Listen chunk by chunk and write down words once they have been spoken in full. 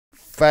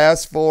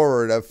fast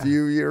forward a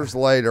few years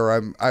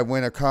later, I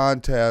win a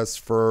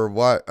contest for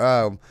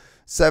watching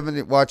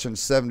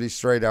 70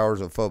 straight hours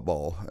of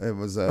football. It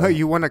was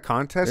you won a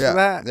contest for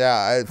that?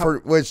 Yeah, for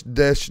which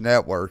Dish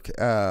Network.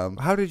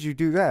 How did you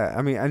do that?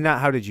 I mean,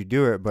 not how did you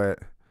do it, but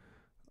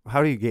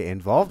how do you get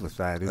involved with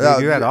that? Do you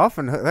do that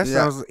often? That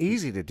sounds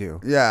easy to do.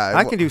 Yeah.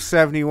 I can do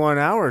 71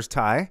 hours,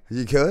 Ty.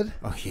 You could?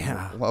 Oh,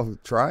 yeah. Well,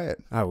 try it.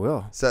 I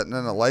will. Sitting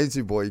in a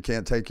lazy boy, you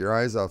can't take your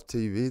eyes off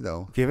TV,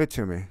 though. Give it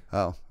to me.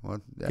 Oh,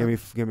 well, yeah.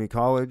 Give me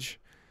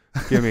college.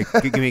 Give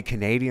me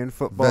Canadian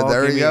football.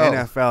 There give you me go.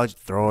 NFL. Just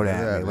throw it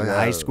at me. Like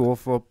high school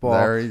football.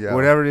 There you go.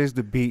 Whatever it is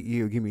to beat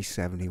you, give me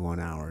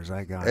 71 hours.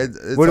 I got it.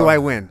 It's What do I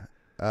win?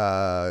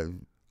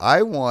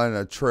 I won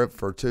a trip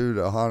for 2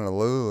 to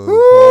Honolulu.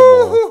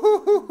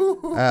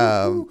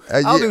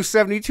 I'll do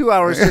 72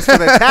 hours just for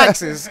the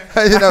taxes.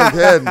 You know,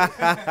 kidding.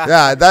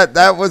 Yeah,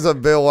 that was a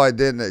bill I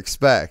didn't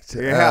expect.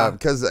 Yeah.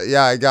 Because,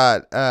 I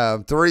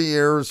got 3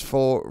 years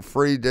for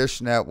free Dish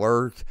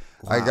Network.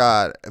 Wow. I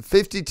got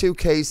 52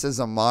 cases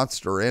of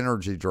Monster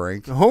Energy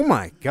drink. Oh,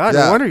 my God.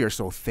 Yeah. No wonder you're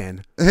so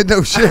thin.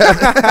 No shit.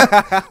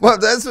 Well,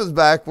 this was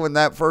back when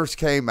that first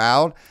came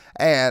out,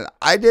 and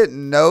I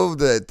didn't know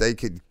that they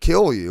could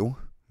kill you.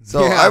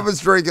 So I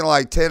was drinking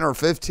like 10 or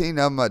 15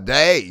 of them a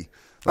day.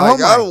 Like,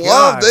 I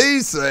love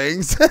these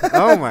things.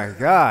 Oh, my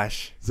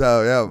gosh.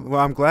 So, yeah. Well,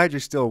 I'm glad you're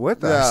still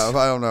with us. Yeah,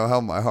 I don't know how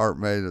my heart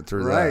made it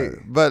through that.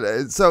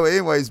 But so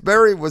anyways,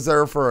 Barry was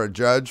there for a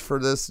judge for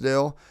this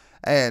deal,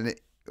 and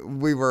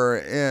we were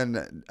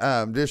in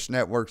Dish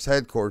Network's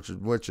headquarters,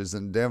 which is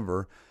in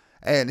Denver,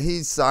 and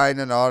he's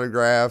signing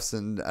autographs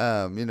and,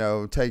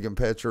 taking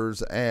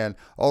pictures, and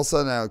all of a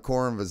sudden out of the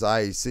corner of his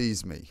eye, he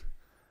sees me.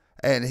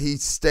 And he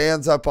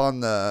stands up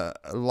on the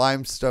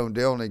limestone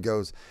deal and he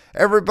goes,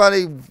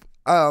 everybody,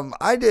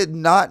 I did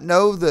not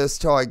know this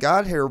till I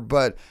got here,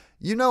 but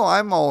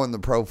I'm all in the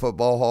Pro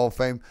Football Hall of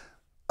Fame.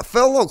 A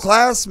fellow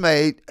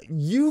classmate,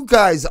 you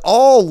guys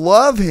all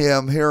love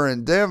him here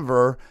in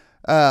Denver,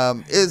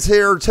 is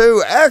here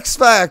too. X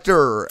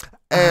Factor.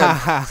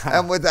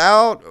 And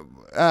without,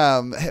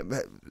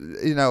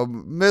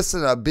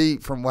 missing a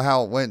beat from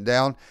how it went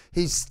down,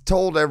 he's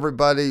told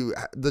everybody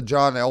the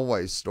John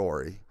Elway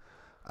story.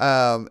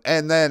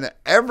 And then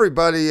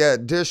everybody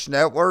at Dish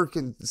Network,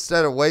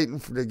 instead of waiting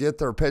to get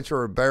their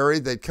picture of Barry,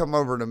 they'd come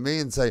over to me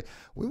and say,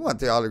 we want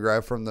the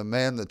autograph from the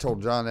man that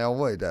told John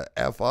Elway to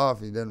F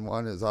off. He didn't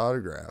want his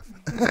autograph.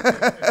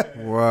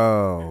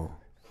 Whoa.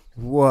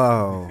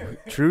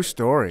 True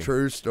story.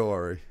 True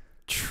story.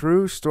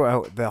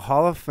 The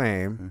Hall of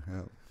Fame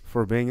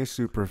for being a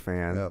super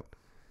fan. Yep.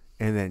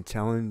 And then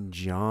telling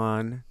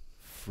John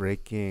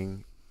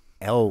freaking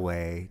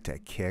Elway to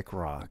kick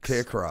rocks.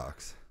 Kick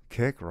rocks.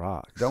 Kick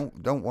rocks.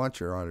 Don't want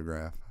your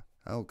autograph.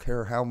 I don't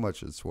care how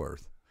much it's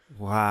worth.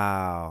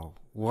 Wow.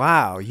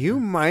 You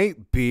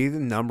might be the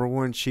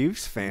 #1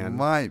 Chiefs fan.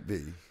 Might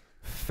be.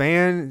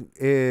 Fan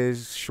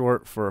is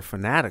short for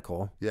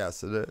fanatical.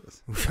 Yes, it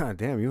is. God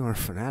damn, you are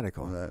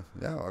fanatical.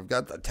 Yeah, I've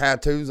got the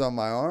tattoos on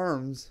my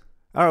arms.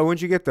 All right,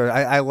 when'd you get those?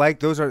 I like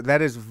those.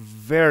 That is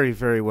very,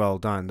 very well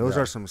done. Those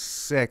are some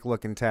sick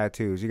looking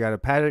tattoos. You got a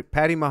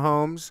Patty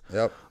Mahomes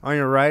on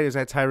your right. Is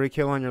that Tyreek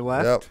Hill on your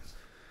left? Yep.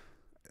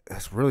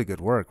 That's really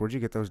good work. Where'd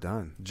you get those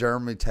done?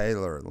 Jeremy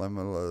Taylor,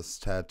 Limitless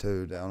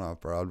Tattoo down off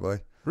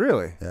Broadway.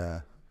 Really?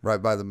 Yeah, right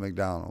by the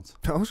McDonald's.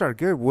 Those are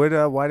good.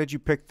 Why did you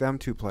pick them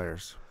two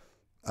players?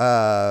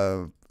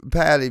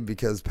 Patty,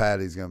 because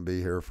Patty's going to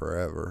be here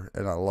forever.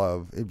 And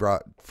he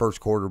brought first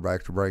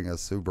quarterback to bring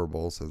us Super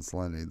Bowl since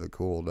Lenny the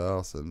Cool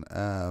Dawson.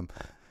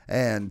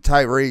 And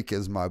Tyreek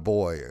is my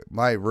boy.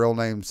 My real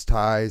name's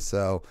Ty,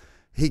 so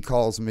he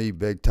calls me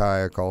Big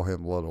Ty. I call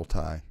him Little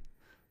Ty.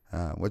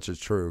 Which is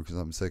true because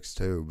I'm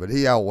 6'2", but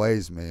he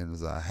outweighs me and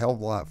is a hell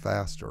of a lot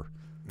faster.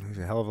 He's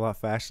a hell of a lot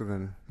faster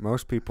than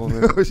most people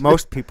in this,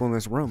 most people in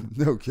this room.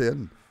 No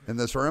kidding. In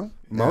this room?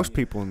 Most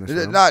people in this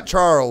room. Not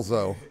Charles,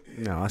 though.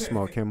 No, I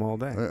smoke him all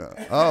day.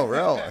 Oh,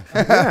 really?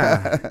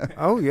 Yeah.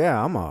 Oh,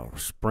 yeah. I'm a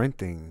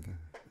sprinting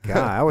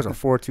guy. I was a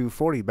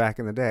 4.240 back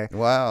in the day.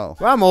 Wow.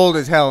 Well, I'm old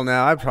as hell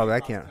now. I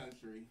can't.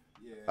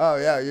 Oh,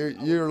 yeah.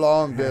 You're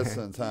long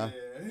distance, huh?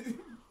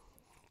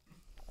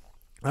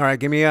 All right.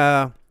 Give me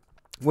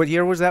what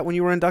year was that when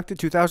you were inducted?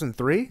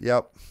 2003?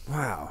 Yep.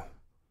 Wow.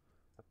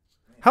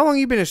 How long have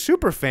you been a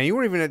super fan? You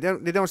weren't even.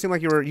 It don't seem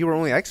like you were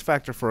only X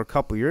Factor for a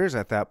couple years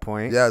at that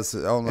point. Yes,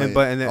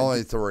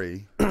 only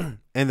 3.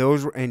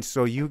 And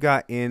so you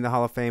got in the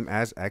Hall of Fame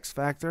as X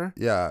Factor.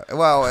 Yeah.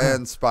 Well,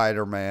 and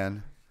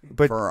Spider-Man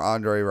for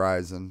Andre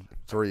Rison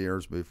 3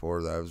 years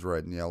before that. I was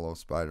red and yellow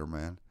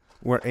Spider-Man.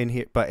 We're in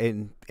here, but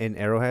in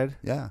Arrowhead.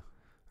 Yeah.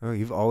 Oh,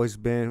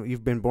 you've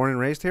been born and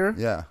raised here.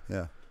 Yeah.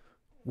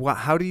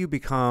 How do you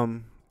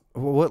become?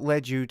 What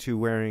led you to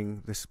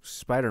wearing this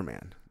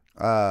Spider-Man?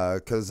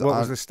 What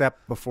was the step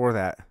before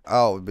that?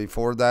 Oh,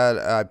 before that,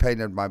 I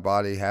painted my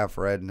body half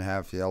red and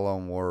half yellow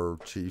and wore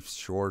Chiefs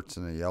shorts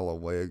and a yellow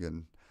wig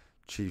and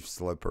Chief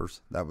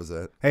slippers. That was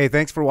it. Hey,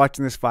 thanks for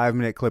watching this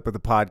 5-minute clip of the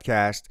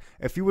podcast.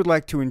 If you would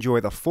like to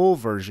enjoy the full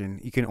version,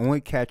 you can only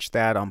catch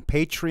that on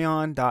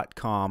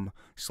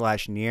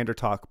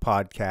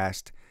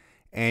patreon.com/NeanderTalkPodcast.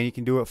 And you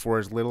can do it for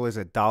as little as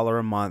 $1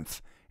 a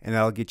month. And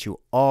that'll get you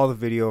all the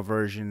video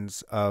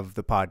versions of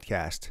the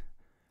podcast.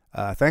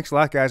 Thanks a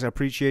lot, guys. I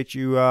appreciate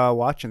you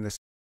watching this.